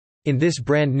In this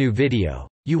brand new video,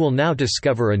 you will now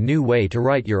discover a new way to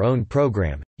write your own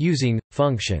program, using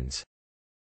functions.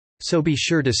 So be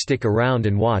sure to stick around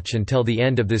and watch until the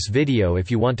end of this video if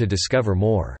you want to discover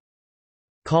more.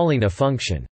 Calling a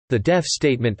function. The def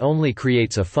statement only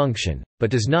creates a function, but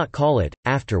does not call it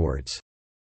afterwards.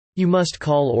 You must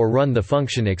call or run the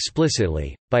function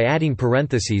explicitly, by adding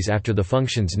parentheses after the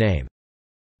function's name.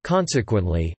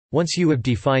 Consequently, once you have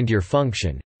defined your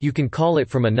function, you can call it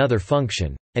from another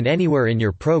function, and anywhere in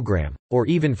your program, or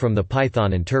even from the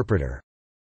Python interpreter.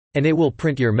 And it will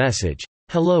print your message,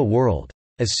 "Hello world,"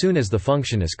 as soon as the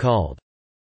function is called.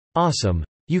 Awesome!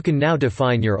 You can now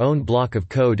define your own block of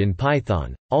code in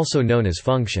Python, also known as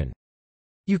function.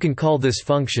 You can call this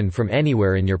function from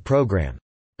anywhere in your program.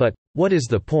 But, what is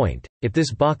the point, if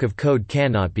this block of code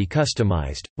cannot be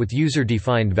customized, with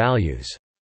user-defined values?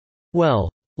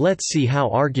 Well, let's see how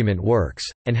argument works,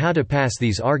 and how to pass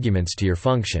these arguments to your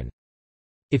function.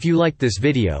 If you liked this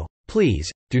video, please,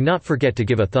 do not forget to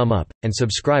give a thumb up, and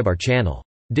subscribe our channel.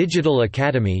 Digital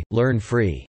Academy, learn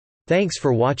free. Thanks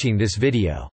for watching this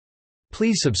video.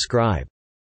 Please subscribe.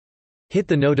 Hit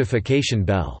the notification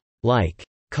bell, like,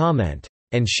 comment,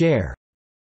 and share.